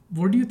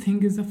What do you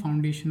think is the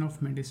foundation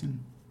of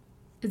medicine?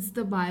 It's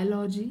the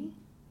biology.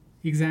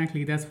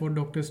 Exactly, that's what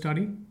doctors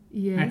study. At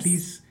Yes.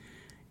 least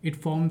it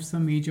forms a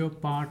major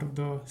part of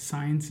the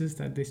sciences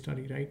that they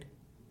study, right?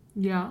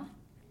 Yeah.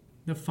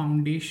 The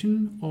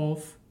foundation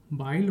of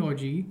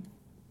biology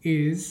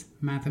is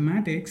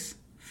mathematics,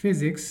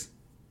 physics,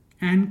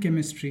 and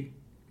chemistry.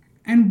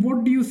 And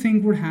what do you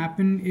think would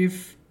happen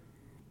if,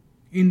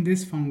 in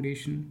this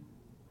foundation,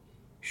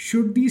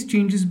 should these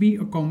changes be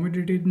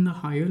accommodated in the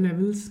higher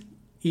levels,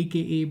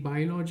 aka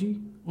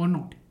biology, or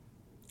not?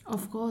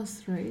 Of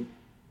course, right?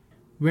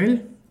 Well,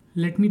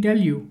 let me tell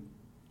you,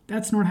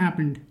 that's not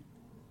happened.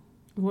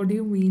 What do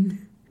you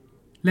mean?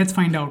 Let's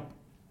find out.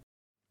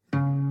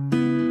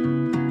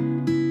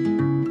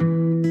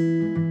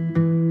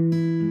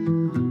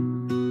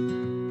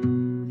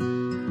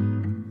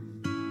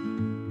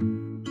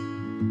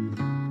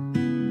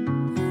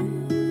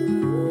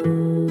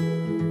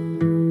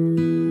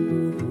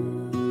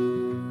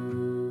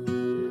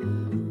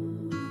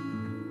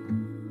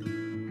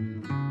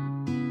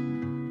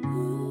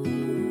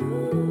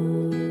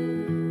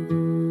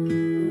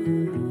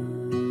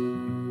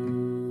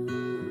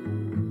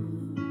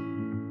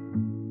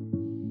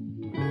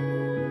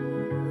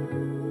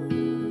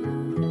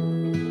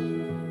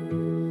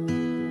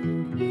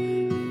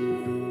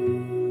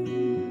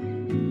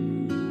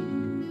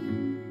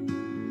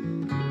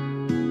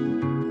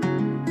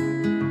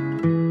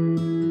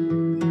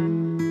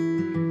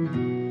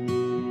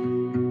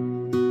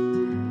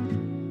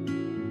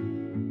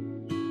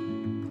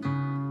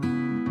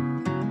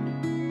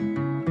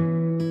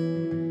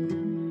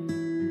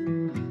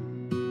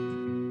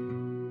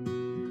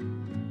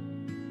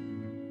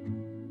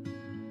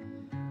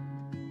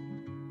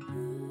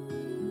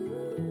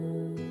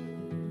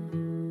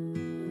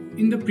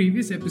 In the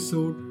previous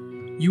episode,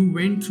 you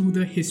went through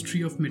the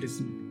history of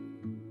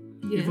medicine.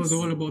 Yes. It was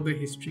all about the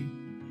history.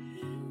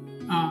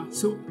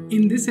 So,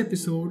 in this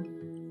episode,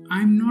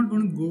 I'm not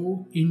going to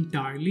go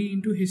entirely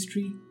into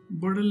history,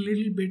 but a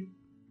little bit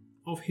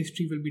of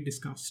history will be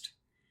discussed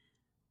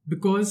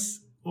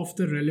because of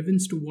the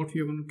relevance to what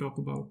we are going to talk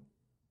about.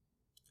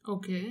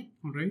 Okay.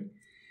 All right.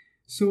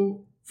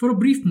 So, for a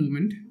brief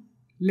moment,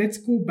 let's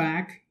go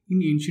back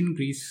in ancient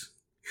Greece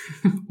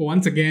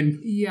once again,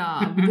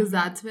 Yeah, because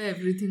that's where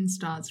everything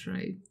starts,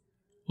 right?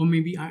 or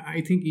maybe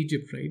I think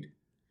Egypt, right?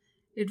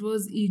 It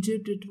was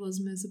Egypt, it was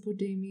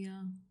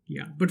Mesopotamia.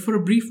 Yeah, but for a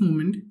brief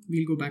moment,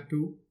 we'll go back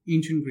to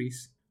ancient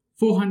Greece.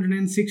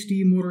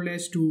 460 more or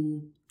less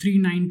to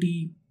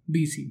 390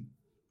 BC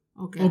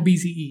Okay. or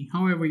BCE,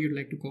 however you'd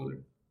like to call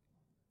it.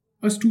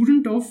 A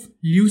student of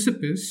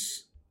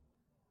Leucippus,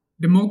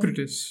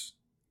 Democritus,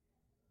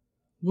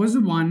 was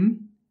the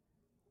one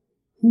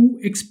who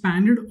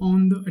expanded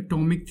on the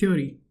atomic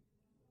theory.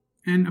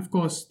 And of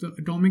course, the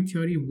atomic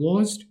theory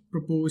was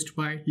proposed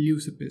by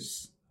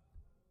Leucippus.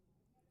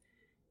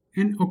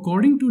 And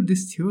according to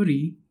this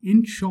theory,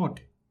 in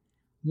short,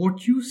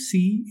 what you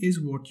see is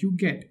what you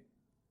get.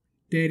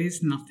 There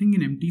is nothing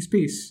in empty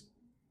space.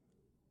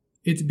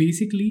 It's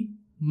basically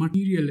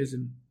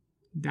materialism.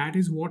 That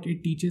is what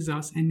it teaches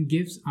us and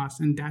gives us,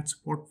 and that's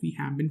what we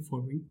have been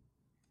following.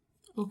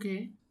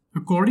 Okay.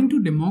 According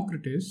to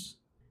Democritus,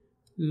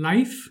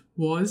 life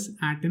was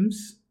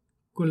atoms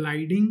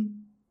colliding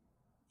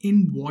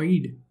in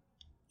void,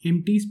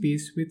 empty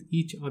space with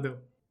each other.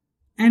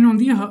 And on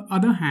the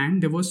other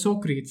hand, there was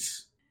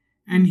Socrates,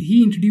 and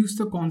he introduced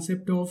the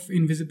concept of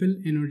invisible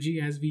energy,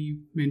 as we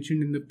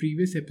mentioned in the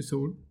previous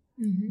episode,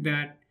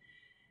 that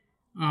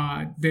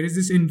there is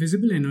this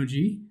invisible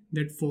energy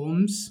that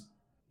forms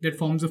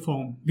a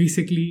form.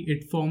 Basically,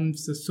 it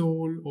forms the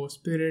soul or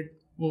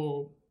spirit,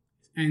 or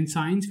in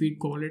science we'd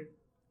call it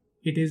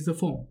is the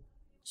form.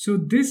 So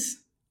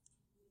this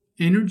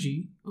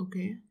energy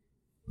Okay.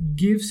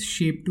 gives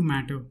shape to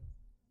matter.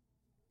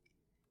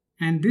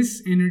 And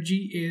this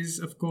energy is,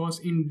 of course,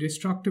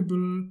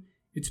 indestructible.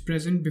 It's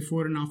present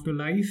before and after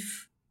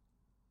life.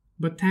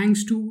 But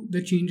thanks to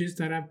the changes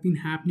that have been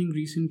happening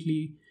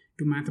recently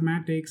to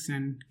mathematics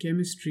and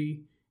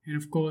chemistry, and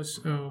of course,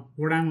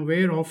 what I'm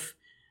aware of,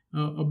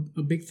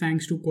 a big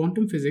thanks to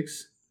quantum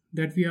physics,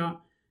 that we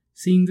are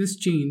seeing this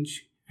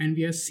change and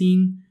we are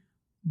seeing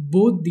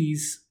both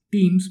these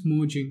teams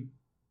merging.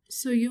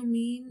 So you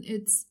mean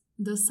it's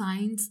the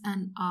science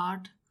and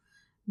art,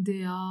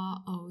 they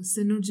are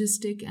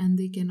synergistic and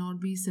they cannot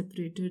be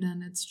separated,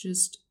 and it's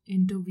just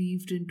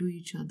interweaved into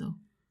each other.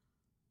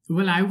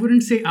 Well, I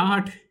wouldn't say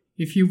art.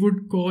 If you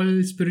would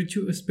call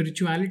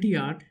spirituality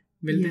art,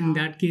 well, then in Yeah.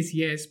 that case,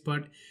 yes.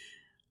 But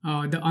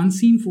the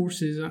unseen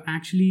forces are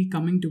actually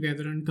coming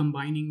together and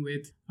combining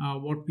with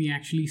what we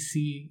actually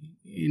see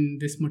in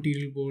this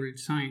material world,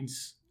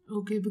 science.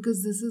 Okay,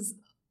 because this is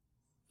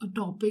a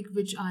topic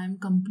which I am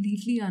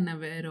completely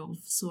unaware of.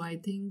 So I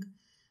think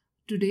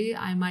today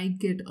I might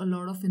get a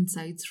lot of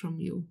insights from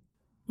you.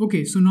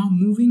 Okay, so now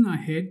moving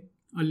ahead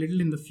a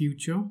little in the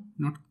future,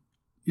 not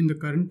in the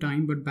current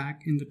time, but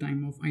back in the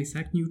time of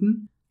Isaac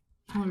Newton.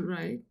 All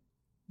right.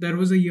 There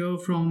was a year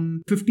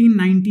from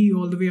 1590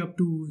 all the way up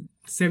to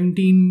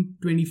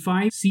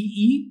 1725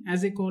 CE,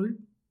 as they call it.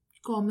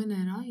 Common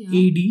era, yeah.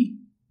 AD,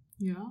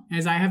 Yeah.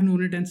 as I have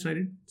known it and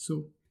studied.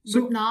 So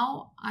But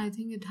now I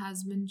think it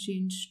has been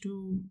changed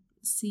to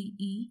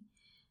CE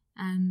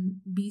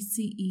and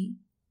BCE,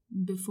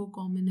 before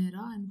Common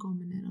Era and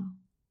Common Era.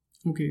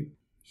 okay,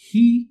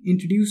 he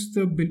introduced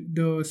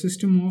the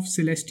system of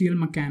celestial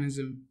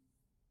mechanism.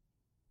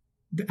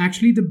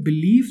 Actually, the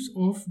beliefs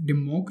of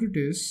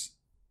Democritus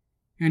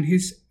and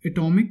his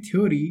atomic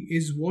theory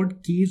is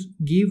what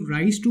gave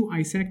rise to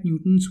Isaac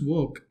Newton's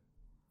work,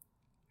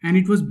 and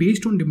it was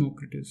based on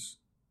Democritus.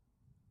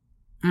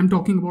 I'm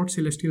talking about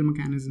celestial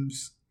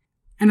mechanisms.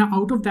 And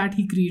out of that,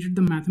 he created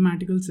the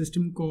mathematical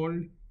system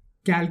called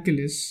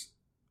calculus,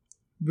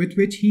 with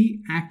which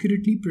he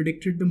accurately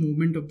predicted the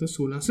movement of the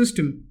solar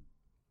system.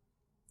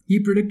 He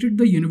predicted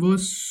the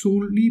universe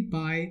solely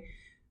by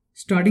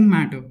studying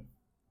matter.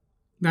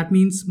 That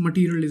means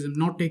materialism,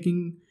 not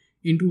taking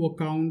into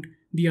account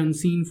the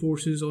unseen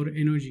forces or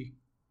energy.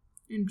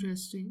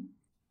 Interesting.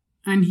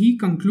 And he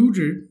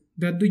concluded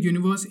that the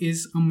universe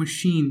is a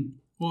machine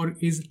or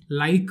is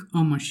like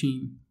a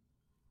machine.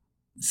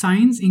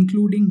 Science,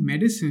 including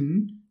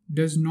medicine,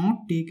 does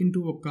not take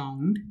into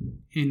account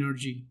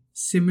energy,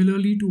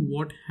 similarly to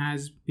what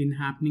has been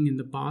happening in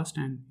the past,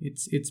 and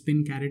it's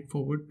been carried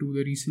forward to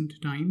the recent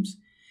times.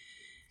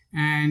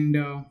 And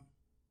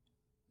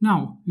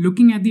now,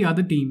 looking at the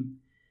other team,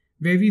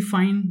 where we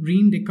find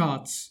Rene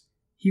Descartes.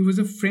 He was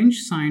a French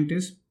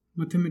scientist,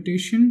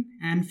 mathematician,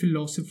 and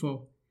philosopher,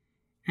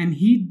 and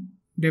he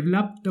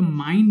developed the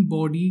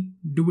mind-body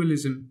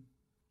dualism,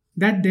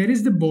 that there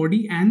is the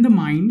body and the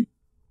mind,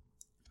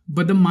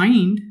 but the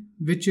mind,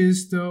 which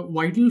is the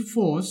vital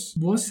force,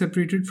 was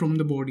separated from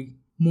the body.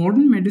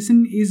 Modern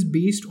medicine is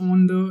based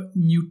on the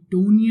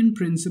Newtonian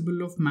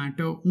principle of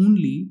matter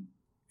only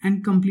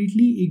and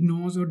completely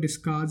ignores or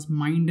discards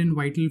mind and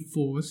vital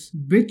force,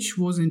 which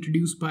was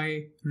introduced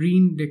by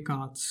Rene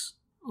Descartes.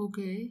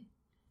 Okay.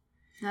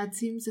 That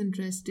seems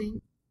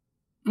interesting.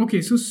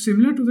 Okay, so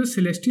similar to the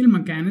celestial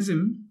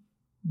mechanism,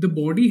 the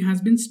body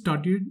has been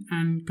studied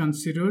and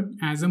considered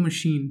as a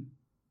machine.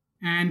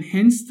 And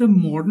hence the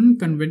modern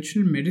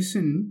conventional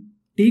medicine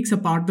takes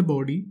apart the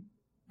body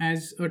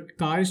as a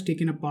car is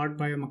taken apart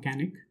by a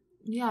mechanic.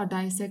 Yeah,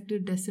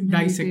 dissected,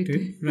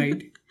 decimated.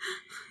 Right.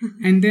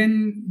 And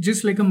then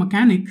just like a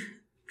mechanic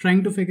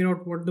trying to figure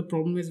out what the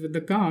problem is with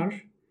the car,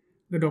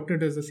 the doctor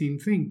does the same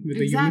thing with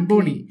the human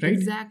body, right?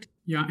 Exactly.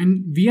 Yeah,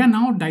 and we are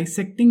now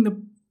dissecting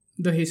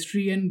the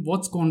history and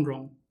what's gone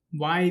wrong.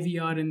 Why we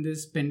are in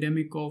this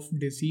pandemic of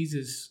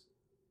diseases.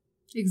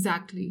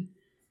 Exactly.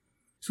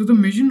 So the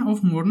mission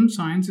of modern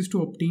science is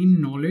to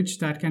obtain knowledge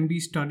that can be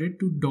studied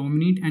to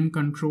dominate and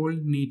control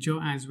nature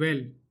as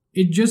well.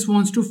 It just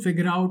wants to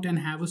figure out and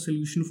have a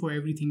solution for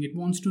everything. It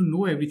wants to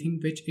know everything,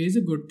 which is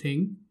a good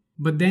thing.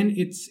 But then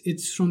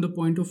it's from the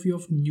point of view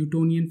of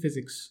Newtonian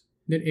physics,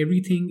 that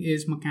everything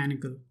is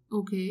mechanical.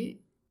 Okay.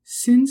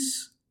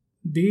 Since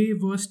they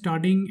were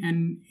studying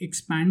and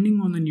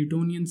expanding on the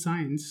Newtonian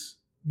science,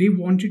 they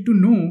wanted to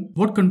know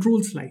what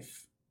controls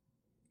life.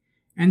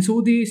 And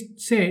so they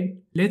said,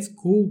 let's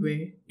go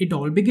where it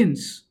all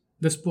begins,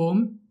 the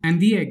sperm and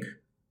the egg.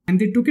 And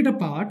they took it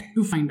apart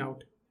to find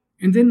out.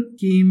 And then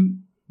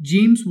came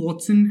James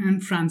Watson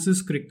and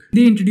Francis Crick.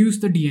 They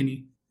introduced the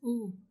DNA.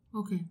 Oh,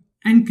 okay.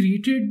 And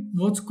created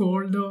what's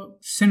called the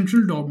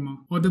central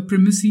dogma or the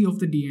primacy of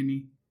the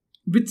DNA,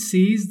 which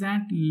says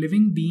that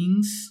living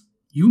beings,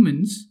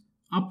 humans,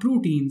 are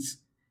proteins,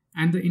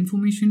 and the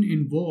information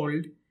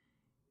involved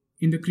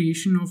in the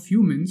creation of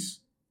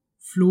humans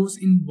flows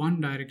in one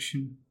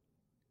direction,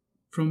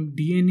 from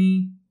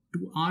DNA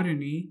to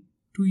RNA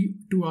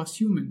to us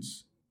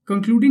humans,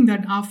 concluding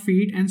that our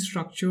fate and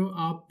structure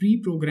are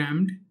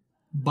pre-programmed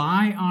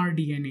by our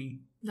DNA.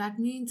 That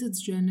means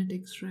it's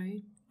genetics,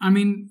 right? I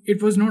mean,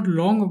 it was not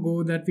long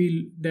ago that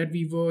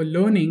we were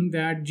learning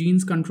that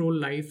genes control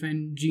life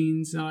and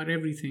genes are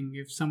everything.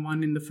 If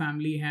someone in the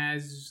family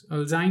has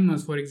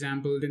Alzheimer's, for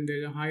example, then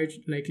there's a higher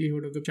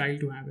likelihood of the child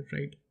to have it,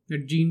 right?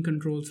 That gene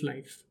controls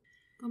life.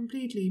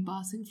 Completely,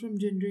 passing from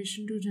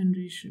generation to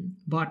generation.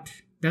 But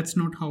that's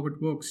not how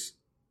it works.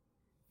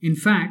 In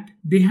fact,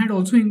 they had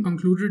also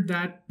concluded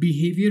that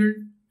behavioral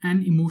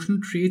and emotional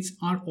traits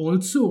are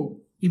also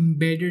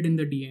embedded in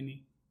the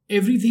DNA.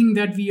 Everything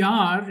that we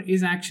are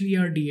is actually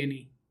our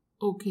DNA.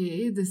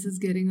 Okay, this is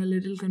getting a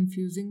little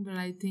confusing, but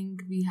I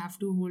think we have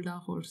to hold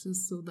our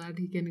horses so that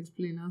he can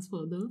explain us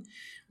further.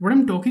 What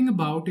I'm talking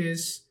about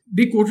is,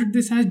 they quoted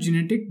this as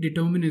genetic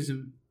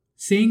determinism,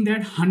 saying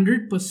that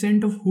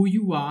 100% of who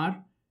you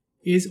are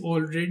is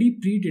already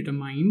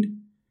predetermined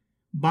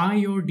by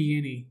your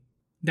DNA.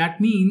 That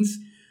means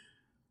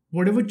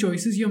whatever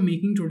choices you're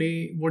making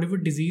today, whatever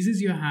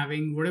diseases you're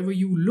having, whatever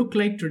you look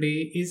like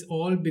today is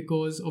all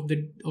because of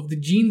the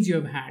genes you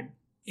have had.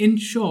 In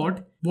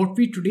short, what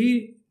we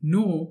today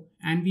know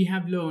and we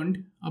have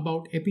learned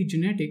about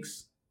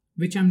epigenetics,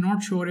 which I'm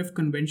not sure if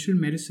conventional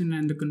medicine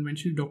and the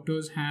conventional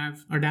doctors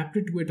have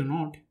adapted to it or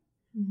not.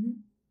 Mm-hmm.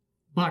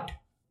 But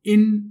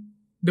in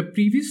the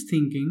previous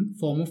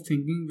form of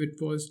thinking, which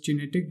was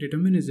genetic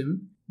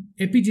determinism,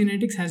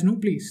 epigenetics has no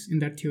place in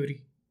that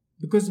theory.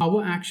 Because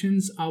our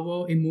actions,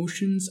 our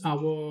emotions,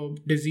 our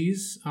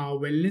disease, our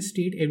wellness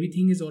state,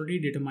 everything is already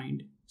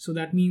determined. So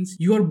that means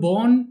you are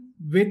born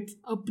with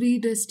A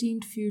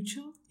predestined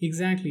future?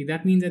 exactly.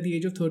 That means at the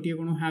age of 30 you're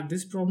going to have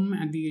this problem.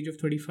 At the age of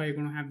 35 you're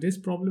going to have this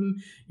problem.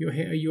 Your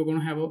hair, you're going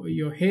to have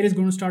your hair is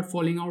going to start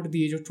falling out at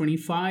the age of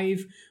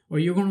 25, or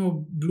you're going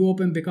to blow up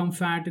and become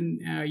fat,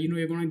 and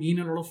you're going to gain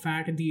a lot of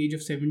fat at the age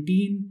of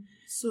 17.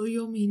 So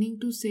you're meaning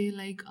to say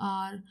like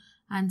our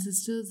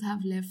ancestors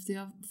have left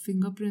their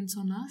fingerprints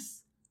on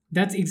us?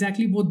 That's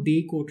exactly what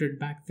they quoted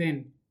back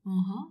then.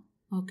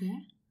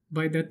 Okay.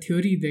 By the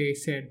theory they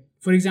said.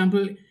 For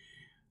example,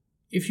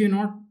 if you're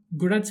not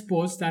good at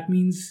sports, that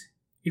means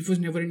it was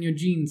never in your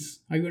genes.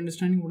 Are you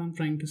understanding what I'm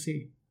trying to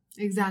say?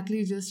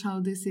 Exactly just how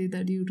they say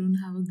that you don't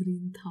have a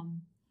green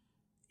thumb.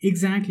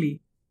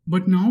 Exactly.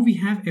 But now we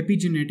have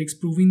epigenetics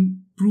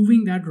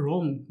proving that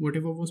wrong,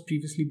 whatever was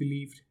previously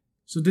believed.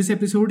 So this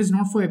episode is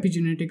not for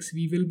epigenetics.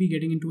 We will be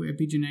getting into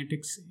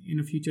epigenetics in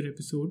a future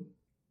episode.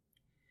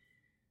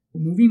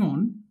 Moving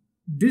on,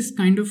 this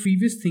kind of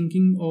previous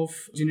thinking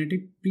of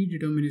genetic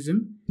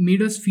predeterminism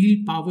made us feel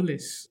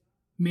powerless,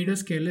 made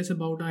us careless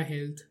about our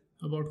health,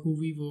 about who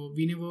we were.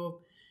 We never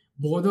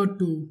bothered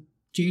to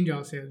change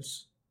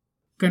ourselves.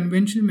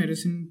 Conventional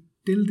medicine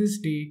till this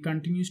day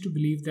continues to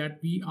believe that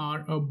we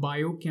are a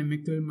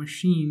biochemical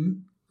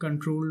machine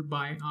controlled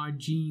by our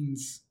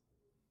genes.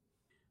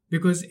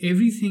 Because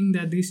everything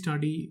that they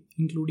study,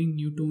 including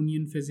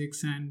Newtonian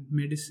physics and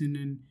medicine,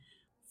 and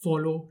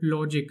follow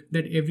logic,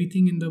 that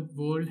everything in the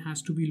world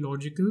has to be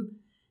logical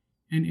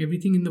and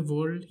everything in the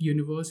world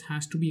universe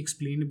has to be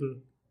explainable,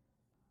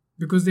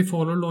 because they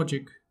follow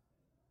logic.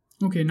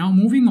 Okay, now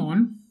moving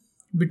on,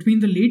 between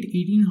the late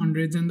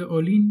 1800s and the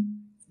early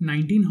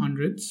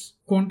 1900s,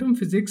 quantum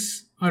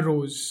physics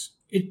arose.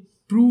 It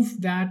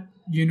proved that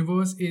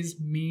universe is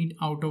made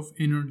out of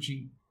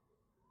energy.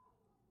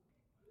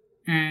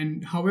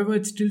 And however,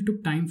 it still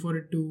took time for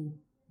it to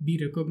be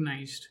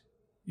recognized.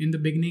 In the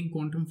beginning,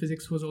 quantum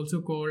physics was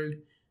also called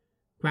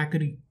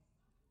quackery.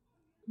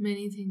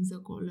 Many things are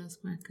called as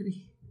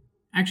quackery.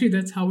 Actually,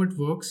 that's how it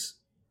works.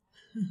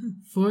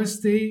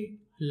 First, they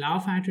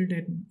laugh at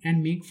it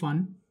and make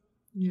fun.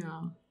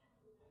 Yeah.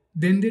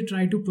 Then they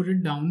try to put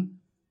it down.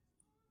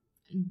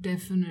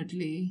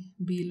 Definitely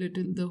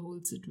belittle the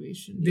whole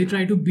situation. They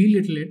try to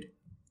belittle it.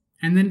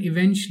 And then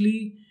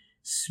eventually,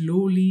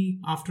 slowly,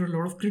 after a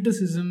lot of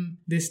criticism,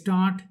 they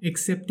start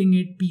accepting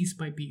it piece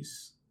by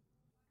piece.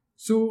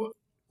 So,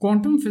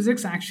 quantum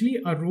physics actually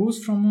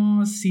arose from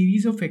a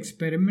series of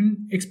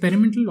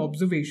experimental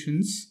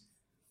observations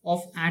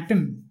of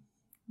atom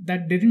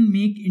that didn't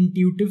make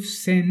intuitive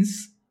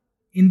sense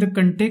in the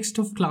context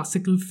of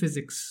classical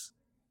physics.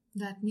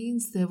 That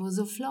means there was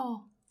a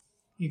flaw.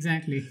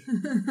 Exactly.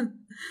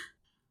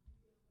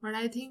 But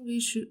I think we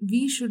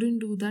shouldn't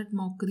do that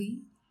mockery,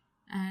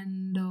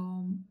 and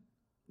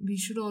we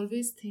should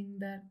always think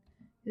that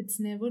it's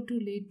never too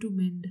late to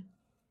mend.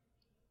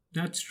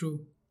 That's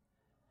true.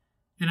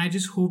 And I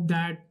just hope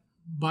that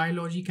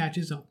biology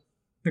catches up.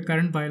 The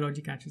current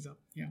biology catches up.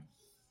 Yeah.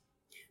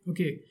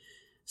 Okay.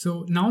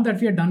 So now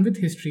that we are done with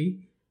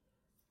history,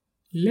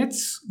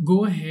 let's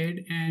go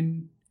ahead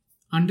and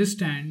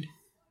understand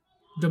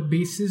the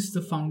basis,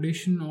 the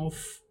foundation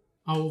of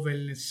our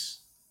wellness.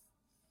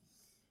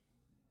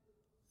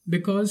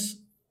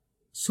 Because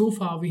so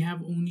far we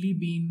have only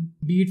been,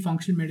 be it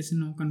functional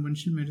medicine or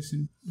conventional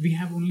medicine, we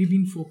have only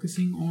been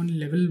focusing on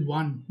level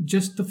 1,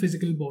 just the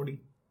physical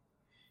body.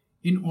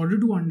 In order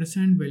to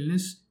understand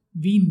wellness,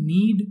 we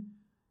need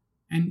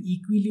an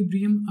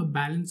equilibrium, a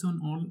balance on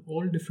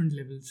all different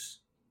levels.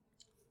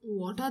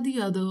 What are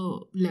the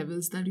other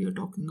levels that you're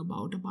talking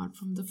about apart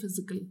from the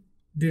physical?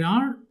 There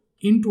are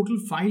in total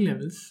 5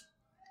 levels,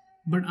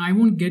 but I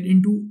won't get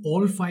into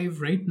all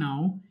 5 right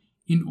now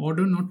in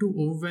order not to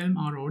overwhelm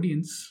our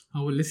audience,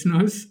 our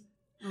listeners.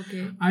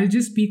 Okay. I'll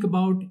just speak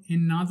about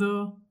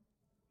another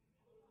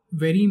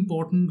very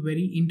important,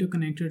 very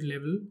interconnected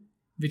level,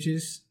 which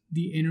is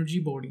the energy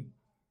body,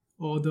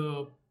 or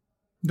the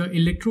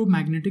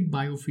electromagnetic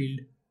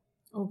biofield,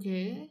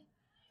 Okay.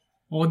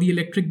 or the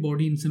electric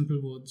body in simple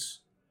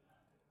words.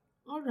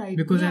 All right.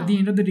 Because at the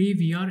end of the day,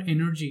 we are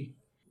energy.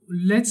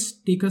 Let's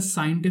take a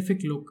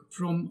scientific look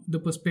from the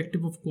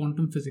perspective of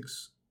quantum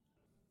physics.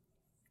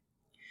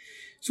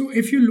 So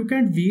if you look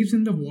at waves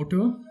in the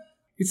water,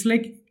 it's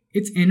like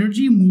it's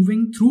energy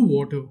moving through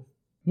water.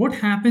 What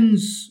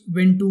happens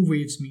when 2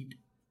 waves meet?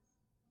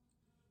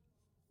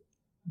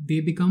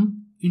 They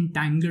become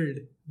entangled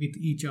with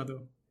each other.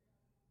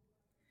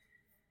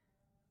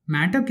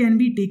 Matter can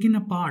be taken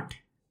apart,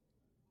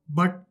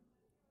 but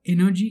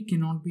energy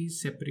cannot be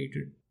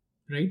separated,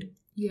 right?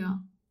 Yeah.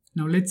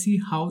 Now let's see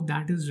how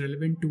that is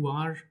relevant to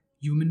our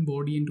human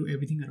body and to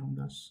everything around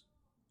us.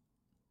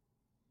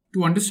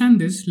 To understand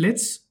this,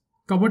 let's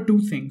cover 2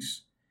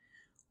 things.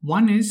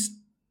 One is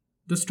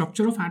the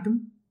structure of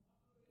atom,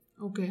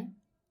 Okay.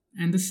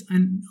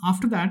 and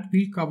after that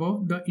we'll cover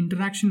the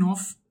interaction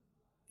of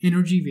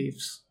energy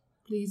waves.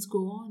 Please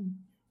go on.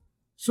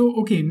 So,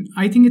 okay,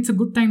 I think it's a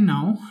good time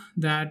now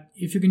that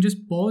if you can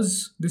just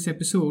pause this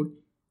episode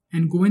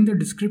and go in the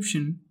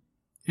description,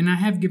 and I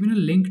have given a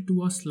link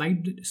to a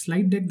slide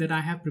deck that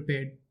I have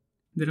prepared.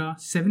 There are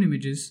 7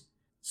 images.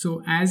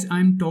 So as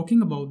I'm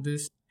talking about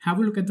this, have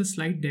a look at the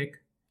slide deck.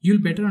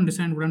 You'll better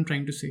understand what I'm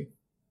trying to say.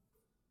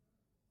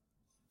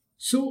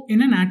 So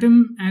in an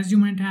atom, as you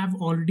might have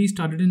already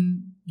studied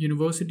in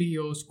university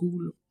or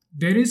school,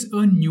 there is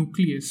a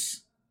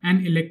nucleus,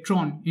 an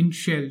electron in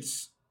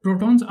shells.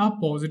 Protons are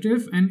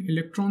positive and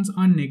electrons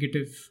are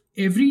negative.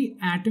 Every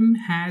atom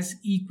has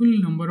equal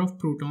number of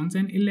protons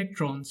and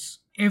electrons.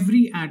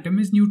 Every atom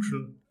is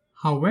neutral.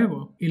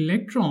 However,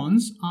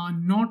 electrons are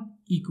not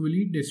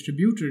equally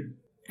distributed.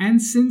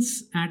 And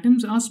since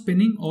atoms are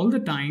spinning all the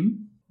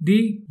time,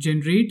 they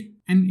generate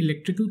an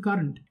electrical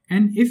current.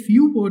 And if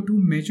you were to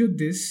measure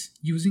this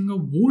using a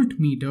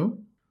voltmeter,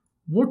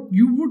 what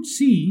you would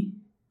see,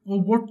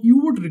 or what you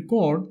would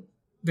record,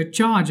 the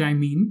charge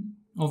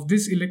of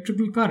this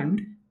electrical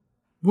current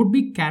would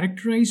be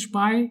characterized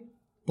by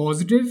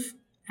positive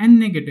and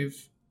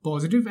negative,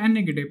 positive and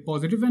negative,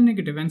 positive and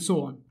negative, and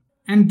so on.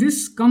 And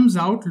this comes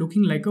out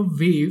looking like a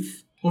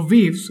wave or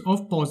waves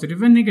of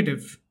positive and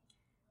negative.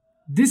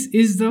 This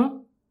is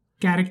the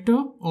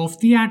character of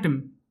the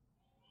atom.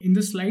 In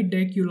the slide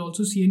deck, you'll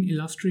also see an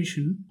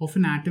illustration of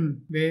an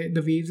atom where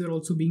the waves are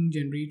also being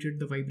generated,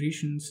 the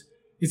vibrations.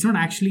 It's not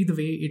actually the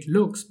way it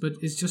looks, but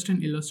it's just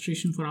an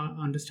illustration for our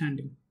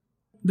understanding.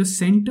 The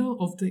center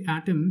of the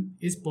atom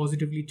is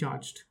positively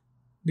charged,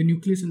 the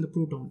nucleus and the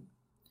proton.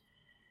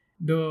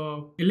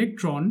 The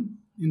electron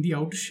in the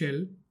outer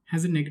shell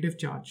has a negative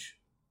charge.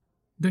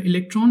 The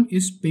electron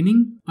is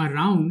spinning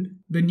around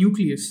the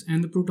nucleus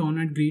and the proton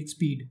at great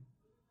speed,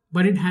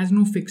 but it has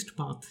no fixed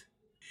path.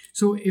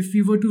 So if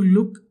we were to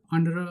look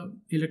under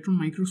an electron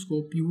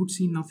microscope, you would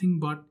see nothing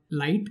but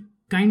light,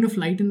 kind of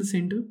light in the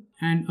center,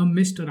 and a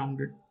mist around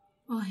it.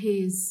 A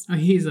haze. A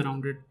haze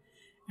around it.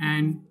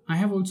 And I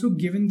have also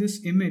given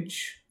this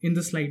image in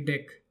the slide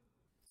deck.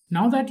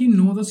 Now that you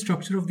know the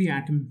structure of the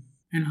atom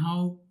and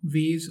how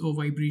waves or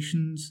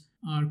vibrations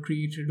are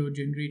created or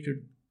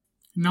generated,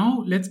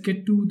 now let's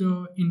get to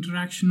the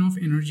interaction of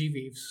energy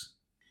waves.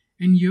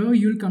 And here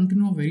you'll come to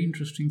know a very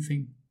interesting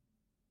thing.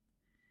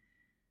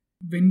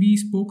 When we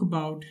spoke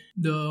about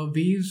the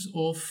waves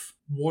of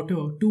water,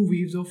 2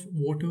 waves of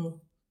water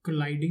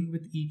colliding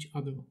with each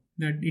other,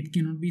 that it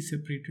cannot be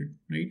separated,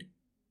 right?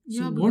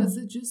 Yeah, so because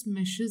it just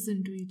meshes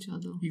into each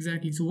other.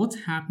 Exactly. So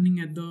what's happening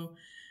at the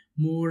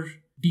more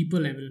deeper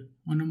level,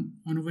 on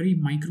a very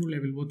micro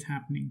level, what's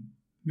happening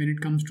when it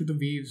comes to the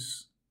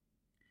waves?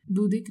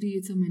 Do they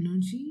create some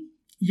energy?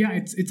 Yeah,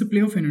 it's a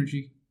play of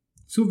energy.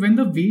 So when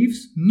the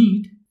waves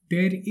meet,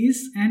 there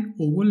is an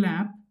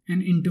overlap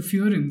and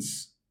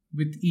interference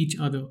with each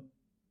other.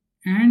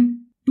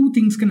 And 2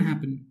 things can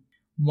happen.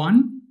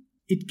 One,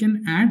 it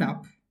can add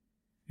up,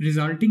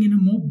 resulting in a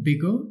more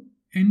bigger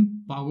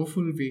and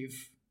powerful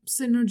wave.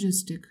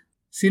 Synergistic,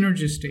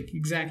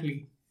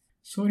 exactly.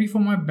 Sorry for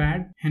my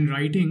bad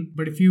handwriting,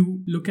 but if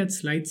you look at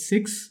slide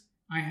 6,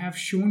 I have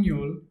shown you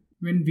all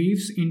when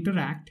waves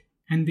interact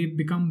and they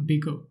become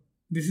bigger.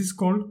 This is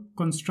called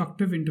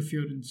constructive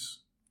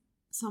interference.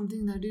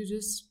 Something that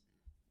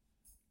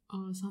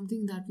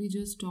we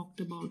just talked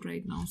about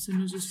right now,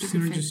 synergistic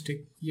effect.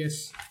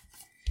 Yes.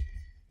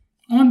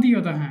 On the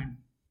other hand,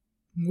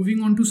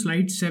 moving on to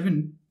slide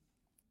 7,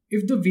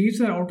 if the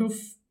waves are out of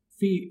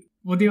phase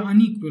or they are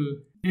unequal,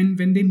 and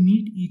when they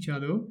meet each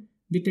other,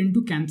 they tend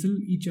to cancel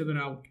each other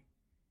out,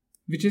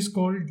 which is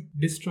called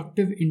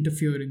destructive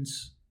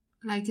interference.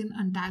 Like an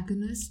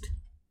antagonist?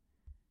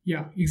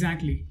 Yeah,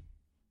 exactly.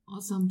 Or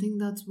something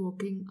that's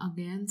working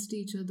against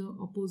each other,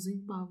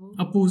 opposing power?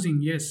 Opposing,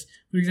 yes.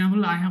 For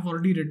example, I have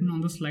already written on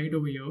the slide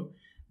over here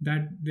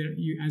that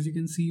as you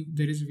can see,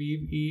 there is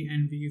wave A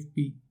and wave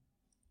B.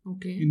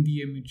 Okay. In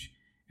the image.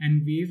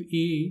 And wave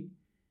A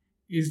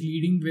is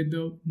leading with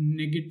the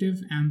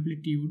negative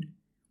amplitude,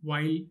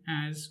 while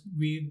as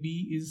wave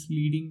B is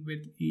leading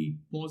with a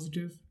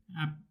positive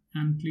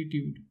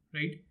amplitude,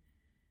 right?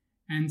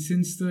 And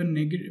since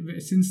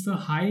the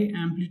high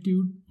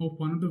amplitude of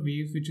one of the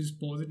waves, which is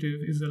positive,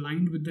 is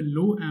aligned with the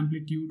low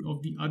amplitude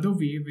of the other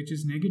wave, which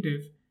is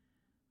negative,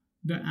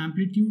 the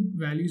amplitude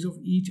values of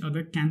each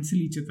other cancel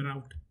each other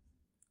out.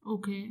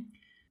 Okay.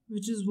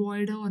 Which is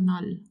void or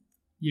null?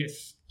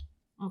 Yes.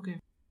 Okay.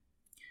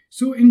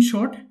 So in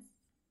short,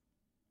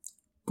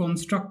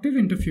 constructive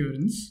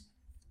interference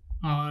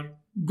are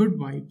good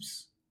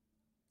vibes,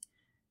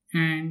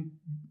 and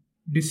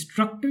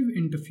destructive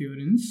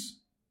interference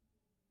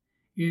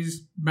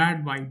is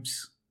bad vibes.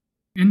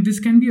 And this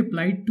can be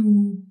applied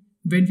to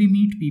when we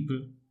meet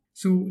people.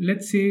 So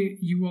let's say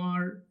you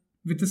are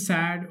with a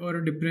sad or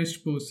a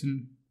depressed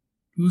person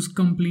who's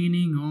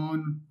complaining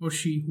on, or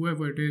she,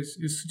 whoever it is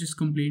just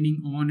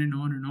complaining on and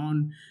on and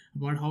on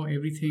about how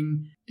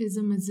everything is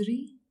a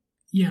misery.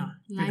 Yeah,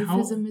 life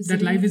is a misery.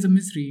 That life is a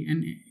misery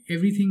and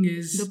everything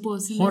is the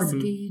person horrible.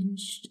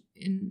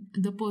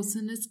 The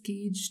person is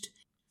caged.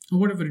 Or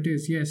whatever it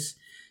is, yes.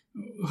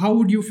 How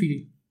would you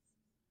feel?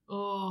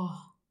 Oh,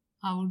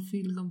 I would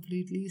feel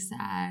completely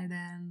sad,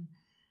 and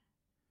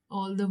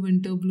all the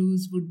winter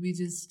blues would be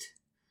just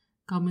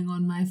coming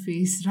on my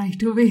face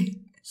right away.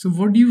 So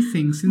what do you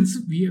think,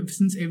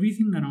 since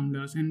everything around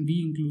us, and we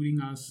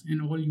including us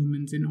and all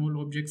humans and all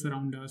objects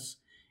around us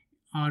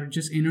are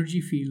just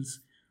energy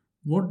fields,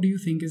 what do you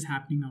think is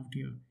happening out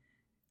here?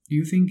 Do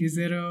you think is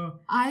there a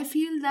I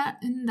feel that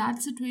in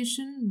that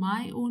situation,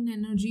 my own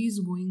energy is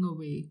going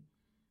away.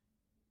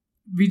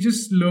 we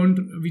just learned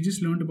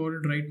about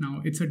it right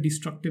now. It's a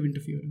destructive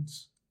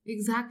interference.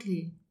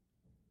 Exactly.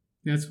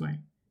 That's why.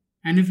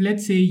 And if,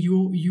 let's say,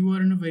 you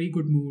are in a very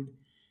good mood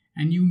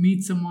and you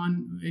meet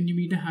someone and you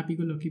meet a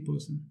happy-go-lucky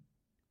person,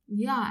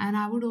 Yeah, and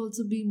I would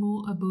also be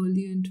more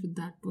ebullient with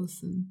that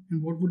person.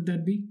 and what would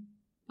that be?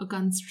 A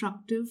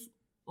constructive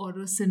or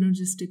a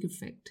synergistic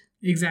effect.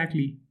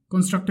 Exactly.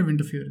 Constructive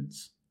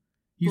interference.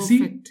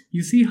 Perfect.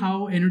 You see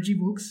how energy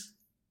works?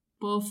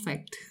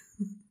 Perfect.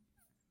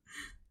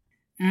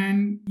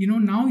 And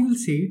now you'll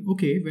say,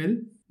 okay, well,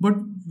 but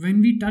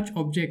when we touch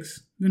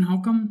objects, then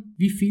how come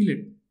we feel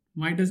it?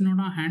 Why does not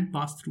our hand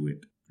pass through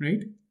it,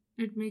 right?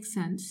 It makes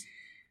sense.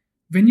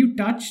 When you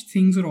touch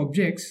things or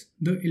objects,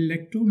 the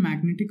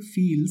electromagnetic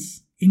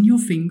fields in your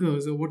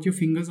fingers, or what your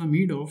fingers are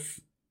made of,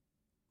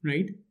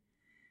 right?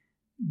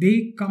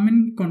 They come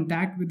in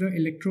contact with the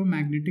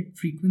electromagnetic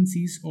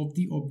frequencies of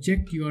the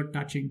object you are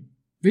touching,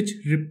 which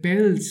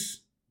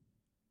repels.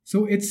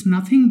 So it's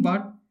nothing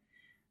but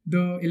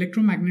the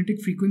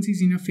electromagnetic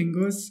frequencies in your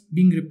fingers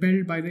being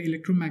repelled by the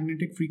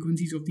electromagnetic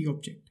frequencies of the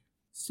object.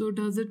 So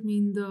does it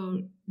mean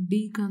the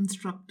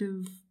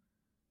deconstructive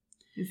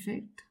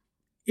effect?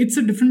 It's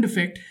a different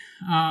effect,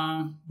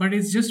 but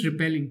it's just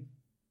repelling.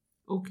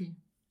 Okay.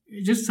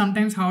 Just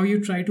sometimes how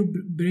you try to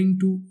bring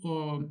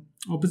two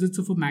opposites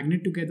of a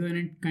magnet together and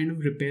it kind of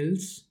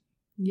repels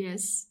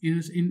Yes.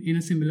 in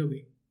a similar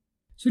way.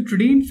 So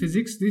today in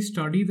physics, they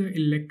study the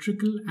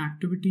electrical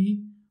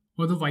activity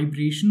or the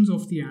vibrations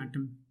of the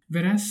atom.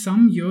 Whereas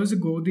some years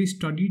ago, they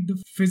studied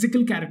the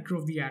physical character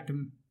of the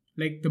atom,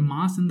 like the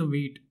mass and the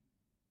weight.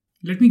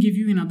 Let me give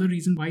you another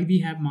reason why we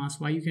have mass,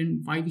 why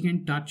we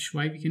can touch,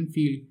 why we can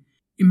feel.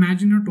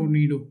 Imagine a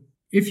tornado.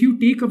 If you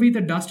take away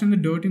the dust and the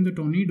dirt in the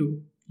tornado,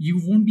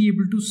 you won't be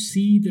able to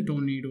see the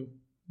tornado.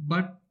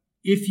 But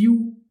if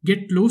you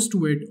get close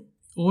to it,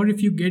 or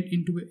if you get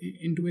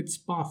into its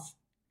path,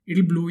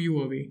 it'll blow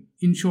you away.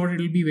 In short,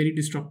 it'll be very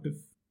destructive.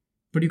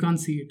 But you can't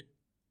see it.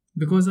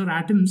 Because our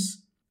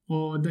atoms,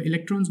 or the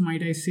electrons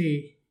might I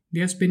say,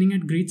 they are spinning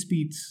at great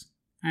speeds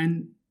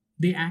and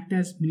they act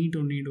as mini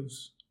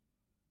tornadoes.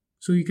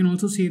 So you can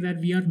also say that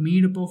we are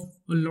made up of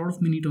a lot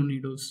of mini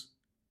tornadoes.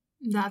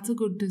 That's a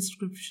good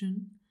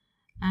description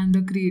and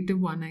a creative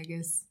one, I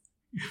guess.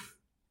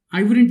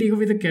 I wouldn't take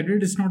away the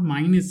credit. It's not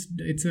mine.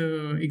 It's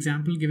a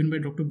example given by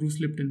Dr. Bruce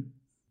Lipton.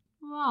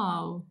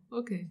 Wow.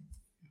 Okay.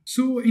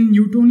 So in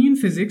Newtonian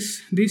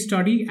physics, they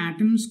study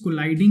atoms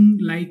colliding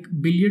like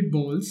billiard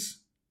balls.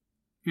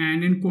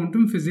 And in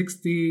quantum physics,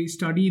 they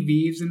study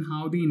waves and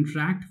how they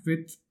interact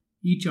with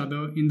each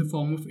other in the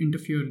form of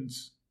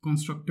interference,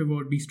 constructive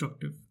or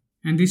destructive.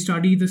 And they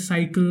study the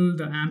cycle,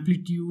 the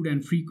amplitude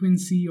and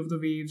frequency of the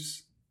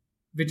waves,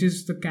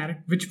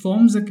 which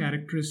forms a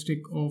characteristic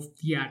of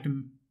the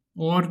atom,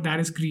 or that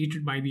is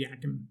created by the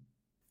atom.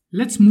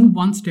 Let's move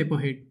one step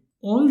ahead.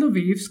 All the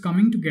waves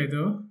coming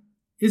together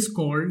is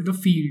called the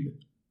field.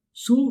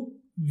 So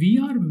we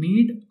are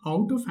made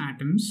out of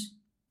atoms,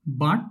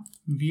 but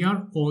we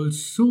are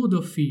also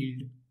the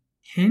field.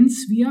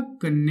 Hence, we are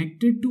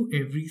connected to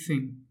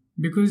everything.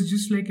 Because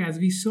just like as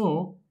we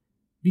saw,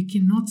 we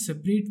cannot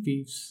separate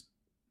waves.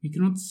 We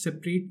cannot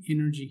separate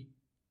energy.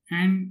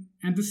 And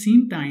at the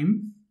same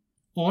time,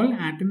 all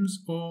atoms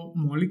or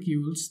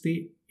molecules,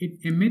 they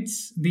emit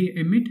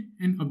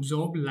and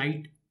absorb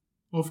light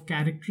of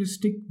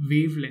characteristic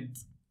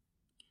wavelength.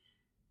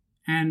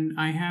 And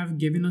I have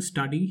given a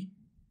study,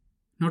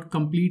 not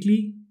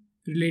completely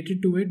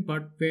related to it,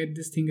 but where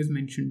this thing is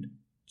mentioned,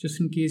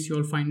 just in case you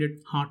all find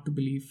it hard to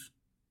believe.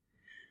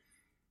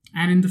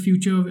 And in the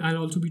future, I'll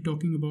also be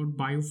talking about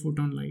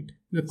biophoton light,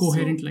 the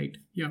coherent light.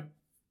 Yeah.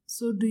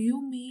 So do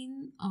you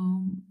mean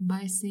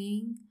by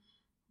saying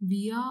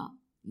we are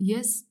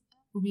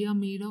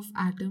made of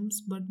atoms,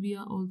 but we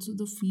are also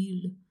the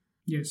field?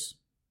 Yes.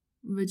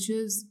 Which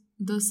is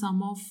the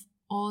sum of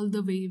all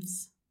the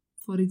waves,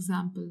 for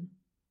example,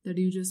 that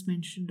you just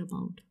mentioned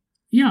about.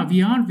 Yeah,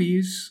 we are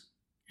waves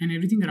and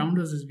everything around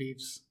us is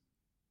waves.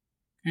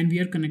 And we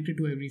are connected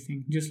to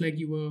everything. Just like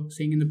you were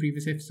saying in the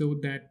previous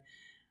episode that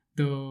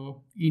the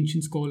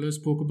ancient scholars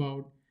spoke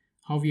about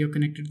how we are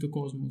connected to the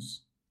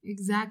cosmos.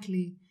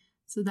 Exactly.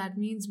 So that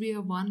means we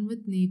are one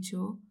with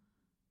nature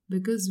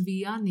because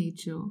we are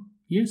nature.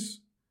 Yes.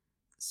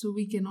 So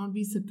we cannot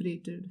be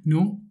separated.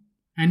 No.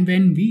 And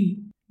when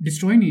we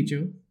destroy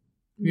nature,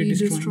 we are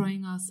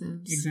destroying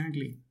ourselves.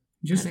 Exactly.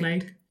 Just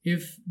Correct. Like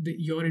if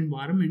your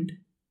environment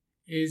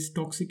is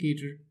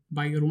toxicated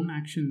by your own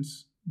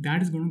actions,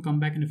 that is going to come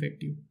back and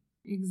affect you.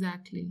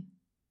 Exactly.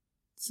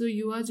 So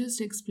you are just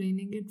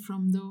explaining it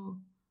from the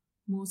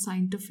more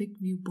scientific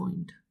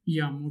viewpoint.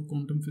 Yeah, more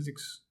quantum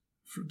physics.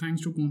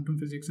 Thanks to quantum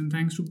physics and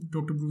thanks to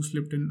Dr. Bruce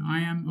Lipton. I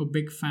am a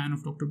big fan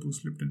of Dr.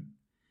 Bruce Lipton.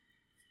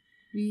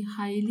 We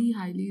highly,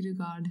 highly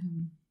regard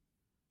him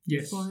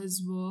Yes. for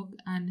his work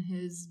and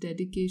his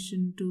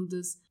dedication to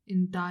this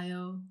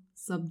entire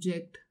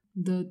subject,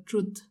 the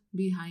truth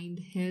behind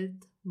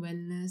health,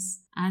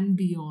 wellness, and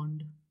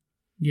beyond.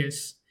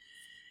 Yes.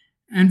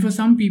 And for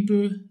some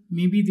people,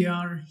 maybe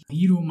their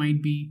hero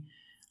might be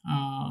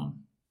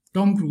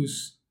Tom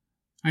Cruise.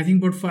 I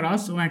think, but for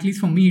us, or at least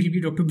for me, it'll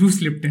be Dr.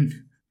 Bruce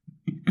Lipton.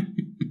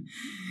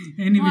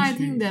 No, I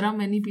think there are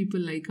many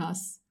people like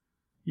us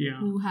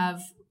who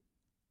have,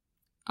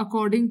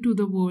 according to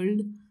the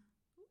world,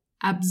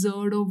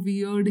 absurd or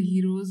weird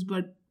heroes,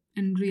 but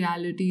in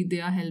reality, they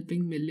are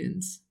helping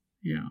millions.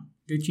 Yeah,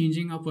 they're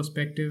changing our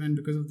perspective, and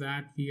because of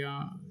that,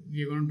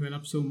 we're going to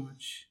develop so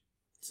much.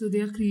 So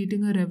they are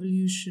creating a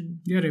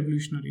revolution. They are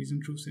revolutionaries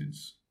in true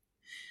sense.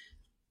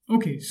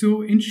 Okay,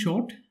 so in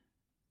short,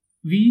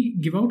 we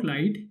give out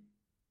light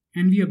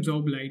and we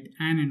absorb light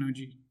and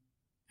energy.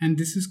 And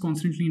this is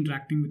constantly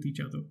interacting with each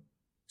other.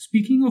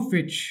 Speaking of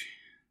which,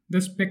 the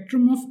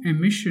spectrum of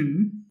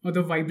emission or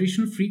the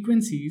vibrational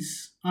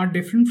frequencies are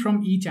different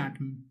from each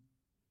atom.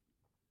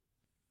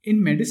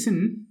 In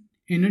medicine,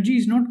 energy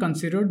is not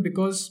considered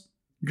because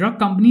drug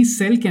companies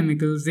sell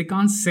chemicals, they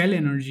can't sell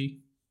energy.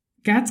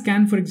 CAT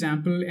scan, for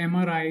example,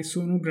 MRI,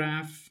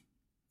 sonograph,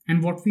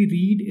 and what we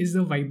read is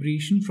the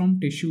vibration from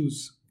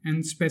tissues,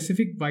 and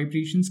specific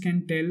vibrations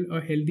can tell a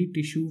healthy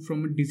tissue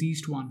from a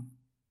diseased one.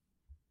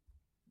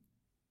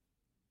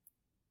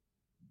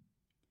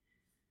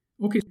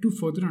 Okay, to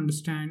further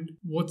understand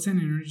what's an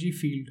energy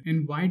field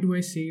and why do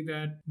I say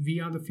that we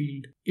are the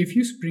field. If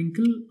you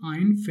sprinkle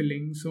iron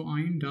fillings or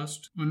iron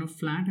dust on a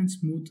flat and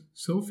smooth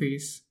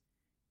surface,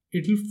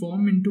 it'll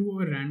form into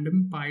a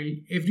random pile.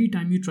 Every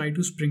time you try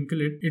to sprinkle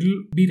it,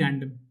 it'll be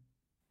random.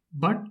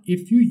 But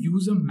if you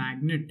use a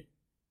magnet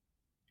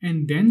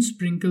and then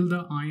sprinkle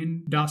the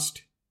iron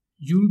dust,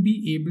 you'll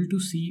be able to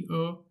see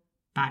a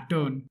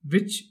pattern,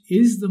 which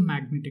is the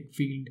magnetic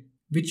field,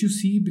 which you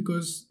see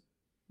because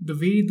the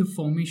way the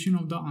formation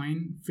of the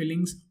iron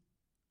fillings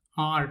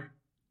are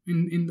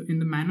in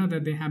the manner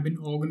that they have been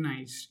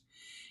organized.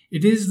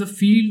 It is the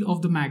field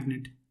of the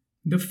magnet.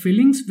 The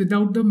fillings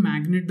without the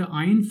magnet, the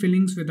iron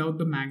fillings without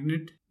the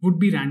magnet would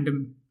be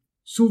random.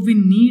 So we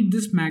need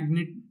this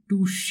magnet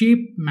to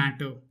shape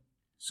matter.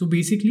 So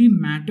basically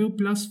matter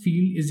plus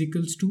field is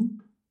equals to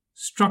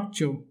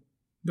structure.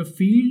 The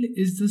field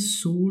is the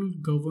sole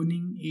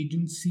governing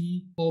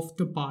agency of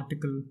the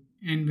particle.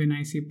 And when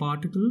I say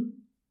particle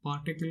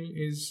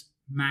is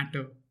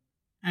matter.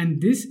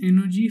 And this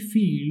energy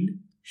field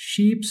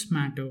shapes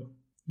matter.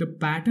 The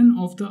pattern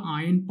of the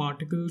iron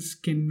particles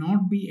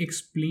cannot be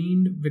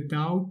explained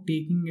without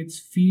taking its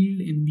field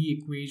in the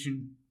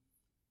equation.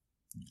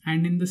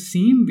 And in the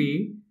same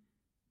way,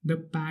 the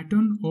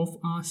pattern of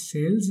our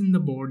cells in the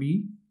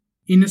body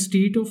in a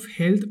state of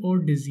health or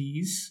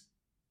disease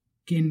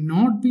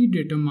cannot be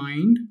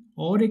determined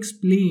or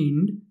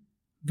explained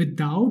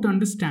without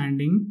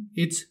understanding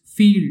its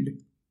field.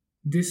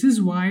 This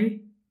is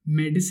why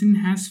medicine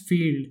has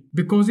failed,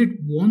 because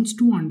it wants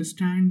to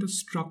understand the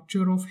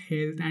structure of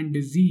health and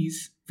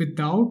disease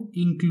without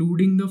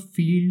including the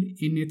field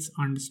in its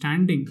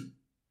understanding.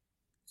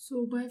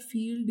 So by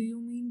field, do you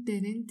mean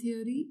Terran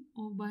theory,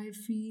 or by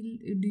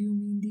field, do you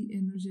mean the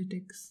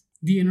energetics?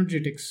 The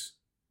energetics.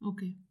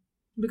 Okay,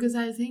 because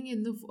I think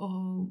in the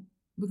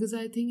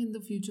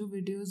future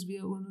videos we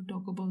are going to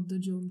talk about the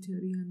germ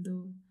theory and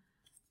the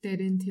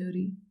Terran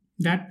theory.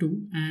 That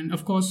too, and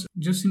of course,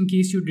 just in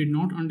case you did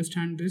not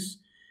understand this,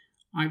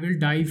 I will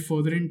dive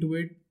further into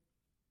it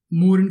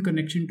more in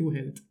connection to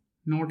health,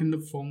 not in the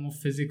form of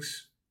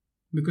physics,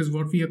 because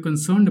what we are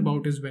concerned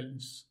about is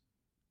wellness.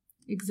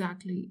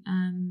 Exactly,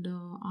 and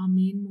our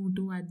main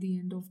motto at the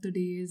end of the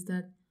day is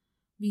that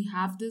we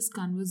have this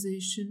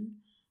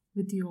conversation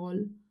with you all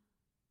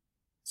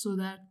so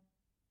that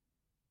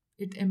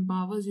it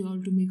empowers you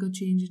all to make a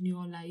change in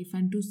your life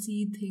and to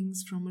see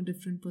things from a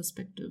different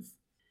perspective.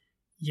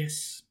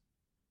 Yes.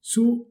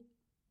 So,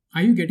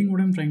 are you getting what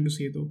I'm trying to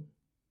say though?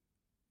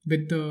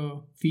 With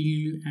the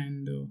field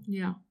and the...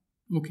 Yeah.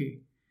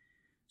 Okay.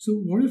 So,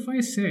 what if I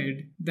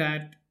said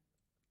that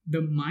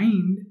the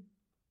mind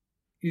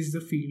is the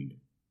field?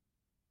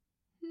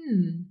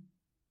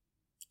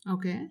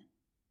 Okay.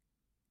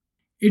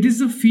 It is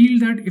the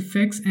field that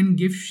affects and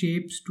gives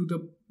shapes to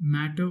the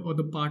matter or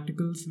the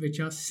particles which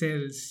are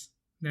cells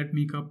that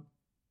make up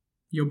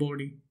your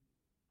body.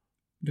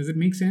 Does it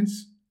make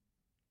sense?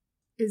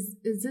 Is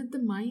it the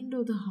mind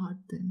or the heart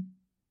then?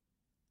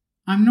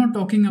 I'm not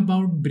talking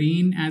about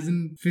brain as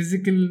in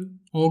physical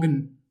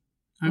organ.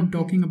 I'm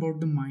talking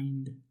about the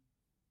mind.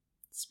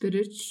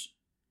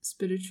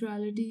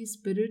 Spirituality,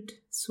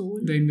 spirit, soul?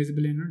 The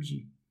invisible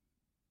energy.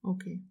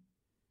 Okay.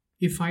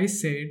 If I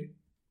said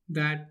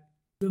that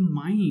the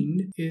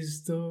mind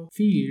is the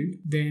field,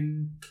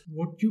 then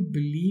what you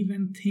believe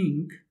and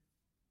think,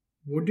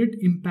 would it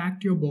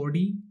impact your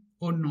body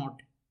or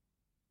not?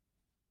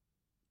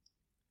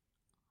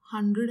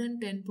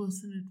 110%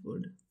 it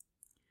would.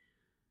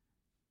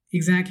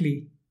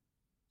 Exactly.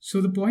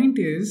 So the point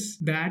is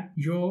that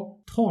your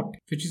thought,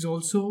 which is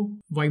also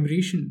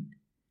vibration,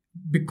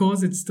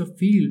 because it's the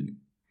field,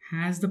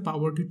 has the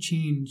power to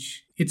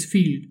change its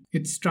field,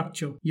 its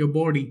structure, your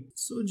body.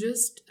 So,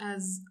 just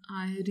as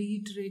I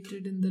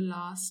reiterated in the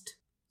last,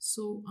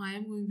 so I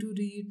am going to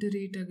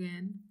reiterate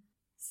again,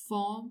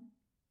 form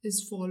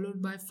is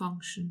followed by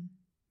function.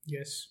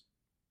 Yes.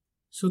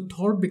 So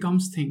thought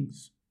becomes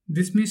things.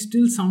 This may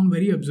still sound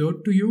very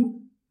absurd to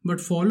you,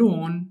 but follow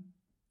on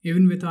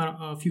even with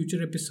our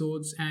future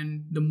episodes.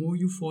 And the more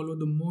you follow,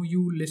 the more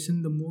you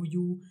listen, the more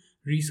you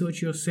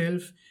research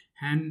yourself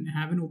and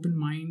have an open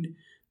mind,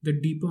 the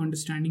deeper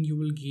understanding you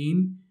will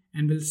gain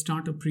and will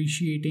start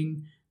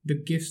appreciating the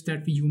gifts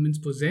that we humans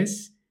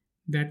possess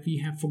that we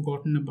have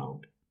forgotten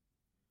about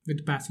with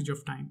the passage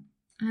of time.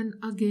 And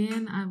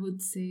again, I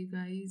would say,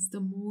 guys,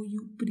 the more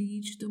you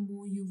preach, the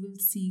more you will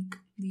seek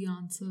the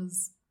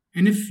answers.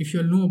 And if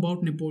you'll know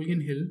about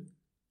Napoleon Hill,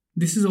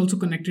 this is also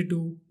connected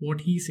to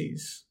what he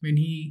says when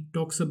he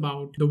talks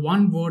about the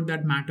one word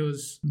that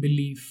matters,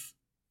 belief.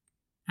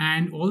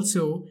 And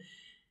also,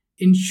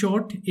 in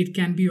short, it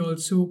can be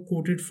also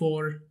quoted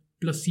for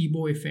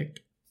placebo effect.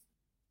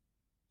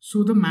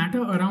 So the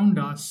matter around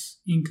us,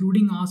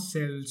 including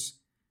ourselves,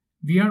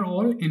 we are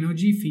all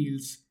energy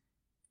fields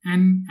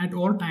and at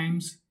all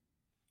times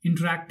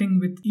interacting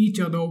with each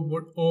other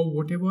or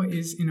whatever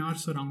is in our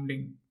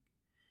surrounding.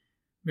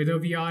 Whether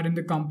we are in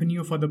the company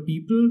of other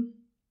people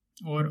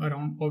or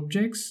around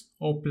objects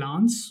or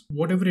plants,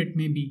 whatever it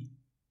may be.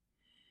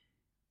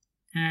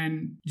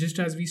 And just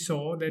as we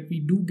saw that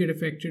we do get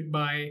affected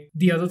by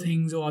the other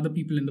things or other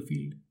people in the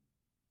field.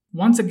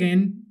 Once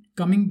again,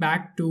 coming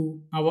back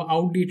to our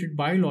outdated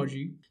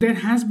biology, there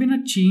has been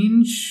a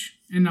change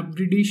and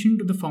upgradation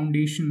to the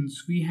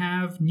foundations. We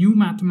have new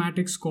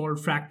mathematics called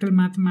fractal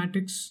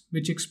mathematics,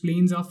 which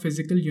explains our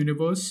physical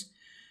universe.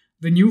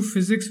 The new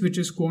physics, which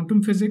is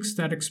quantum physics,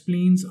 that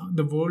explains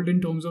the world in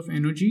terms of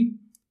energy.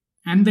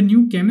 And the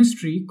new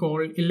chemistry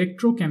called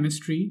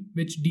electrochemistry,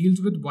 which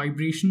deals with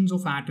vibrations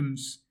of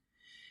atoms.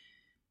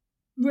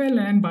 Well,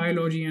 and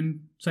biology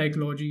and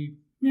psychology,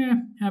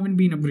 haven't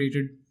been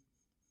upgraded.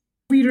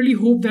 We really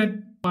hope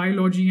that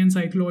biology and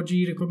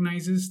psychology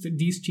recognizes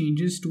these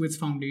changes to its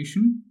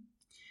foundation.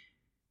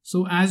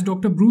 So as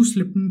Dr. Bruce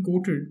Lipton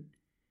quoted,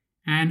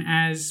 and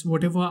as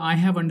whatever I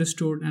have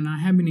understood and I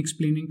have been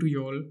explaining to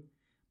you all,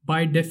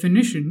 by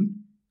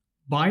definition,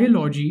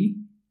 biology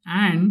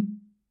and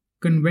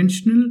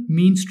conventional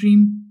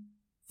mainstream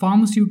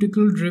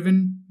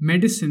pharmaceutical-driven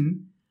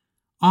medicine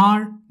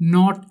are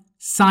not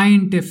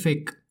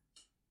scientific.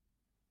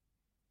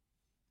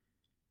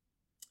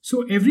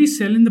 So every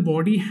cell in the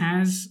body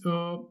has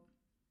a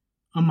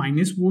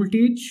minus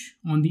voltage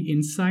on the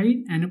inside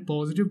and a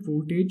positive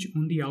voltage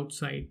on the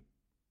outside.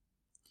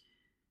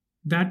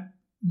 That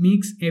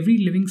makes every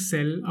living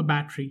cell a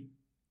battery.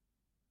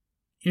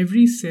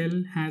 Every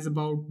cell has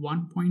about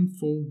 1.4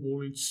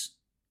 volts.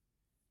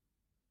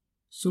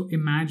 So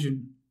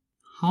imagine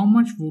how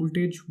much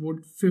voltage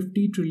would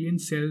 50 trillion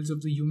cells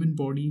of the human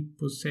body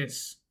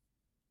possess.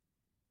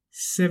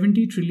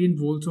 70 trillion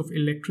volts of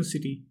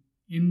electricity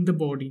in the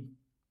body.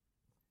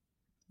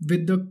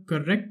 With the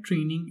correct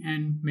training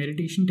and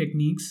meditation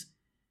techniques,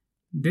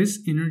 this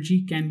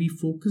energy can be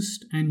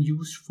focused and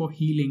used for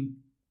healing.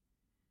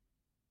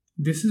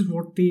 This is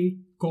what they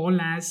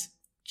call as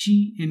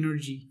chi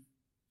energy.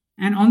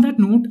 And on that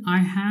note, I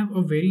have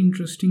a very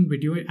interesting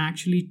video,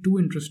 actually 2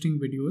 interesting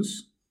videos.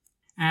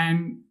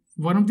 And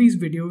one of these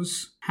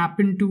videos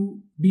happened to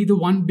be the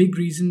one big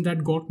reason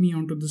that got me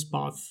onto this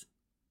path,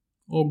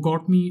 or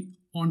got me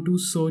onto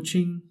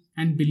searching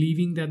and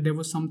believing that there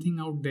was something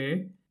out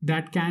there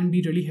that can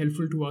be really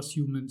helpful to us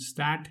humans,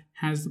 that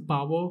has the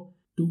power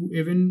to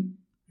even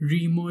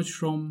re-emerge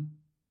from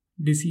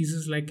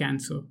diseases like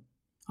cancer.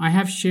 I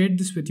have shared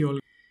this with you all.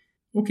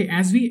 Okay,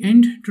 as we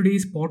end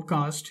today's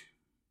podcast,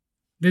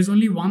 there's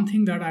only one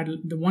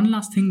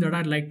last thing that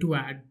I'd like to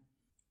add.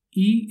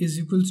 E is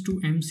equals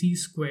to mc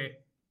square,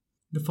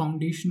 the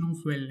foundation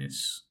of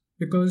wellness.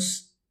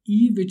 Because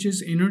E, which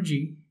is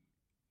energy,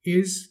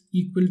 is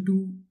equal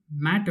to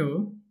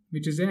matter,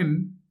 which is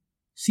m,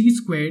 c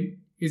squared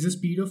is the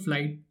speed of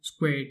light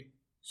squared.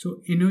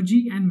 So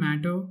energy and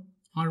matter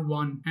are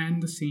one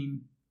and the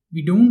same.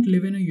 We don't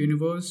live in a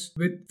universe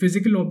with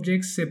physical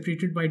objects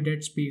separated by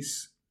dead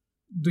space.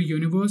 The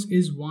universe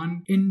is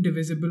one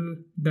indivisible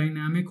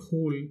dynamic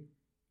whole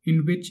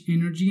in which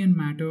energy and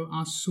matter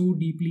are so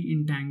deeply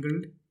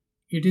entangled,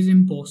 it is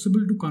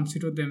impossible to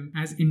consider them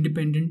as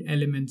independent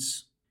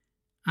elements.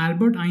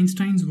 Albert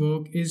Einstein's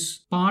work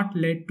is part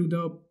led to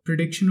the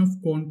prediction of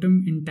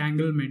quantum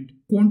entanglement.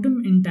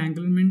 Quantum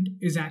entanglement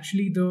is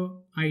actually the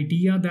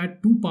idea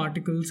that two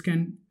particles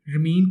can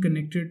remain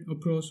connected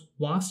across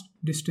vast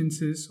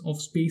distances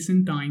of space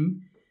and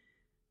time,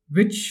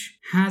 which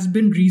has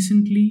been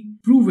recently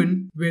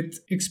proven with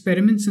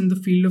experiments in the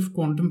field of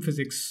quantum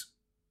physics.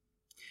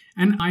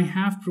 And I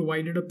have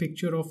provided a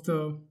picture of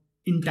the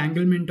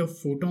entanglement of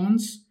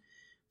photons.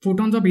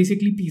 Photons are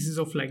basically pieces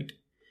of light.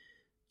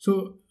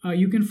 So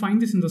you can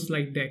find this in the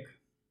slide deck.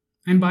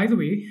 And by the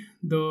way,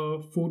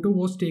 the photo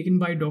was taken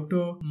by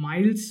Dr.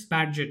 Miles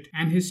Padgett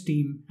and his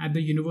team at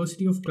the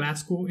University of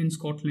Glasgow in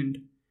Scotland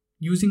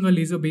using a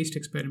laser based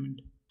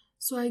experiment.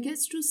 So, I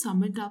guess to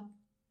sum it up,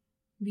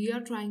 we are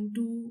trying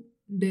to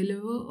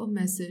deliver a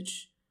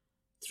message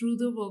through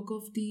the work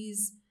of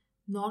these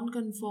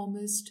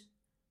non-conformist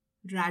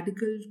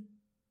radical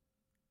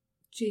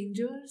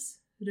changers,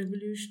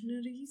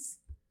 revolutionaries.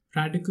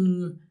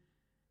 Radical,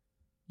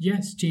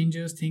 yes,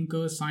 changers,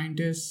 thinkers,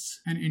 scientists,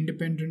 and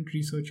independent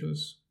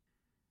researchers.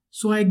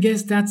 So I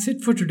guess that's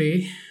it for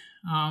today.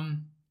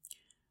 Um,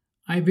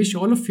 I wish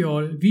all of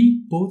y'all,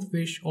 we both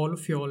wish all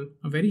of y'all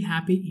a very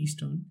happy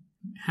Easter.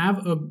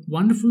 Have a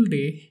wonderful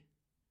day.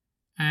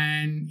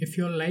 And if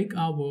you all like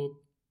our work,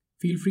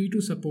 feel free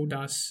to support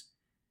us.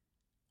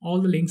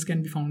 All the links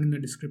can be found in the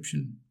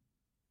description.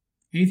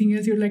 Anything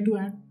else you'd like to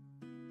add?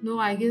 No,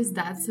 I guess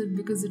that's it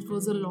because it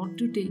was a lot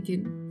to take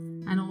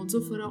in, and also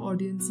for our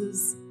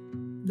audiences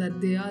that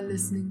they are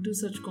listening to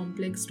such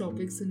complex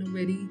topics in a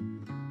very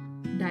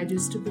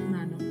digestible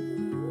manner.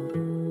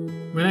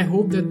 Well, I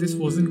hope that this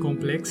wasn't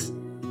complex.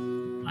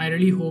 I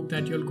really hope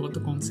that you all got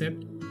the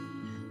concept.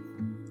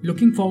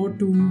 Looking forward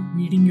to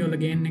meeting you all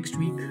again next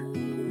week.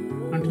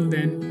 Until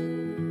then,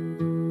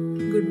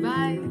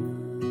 Goodbye.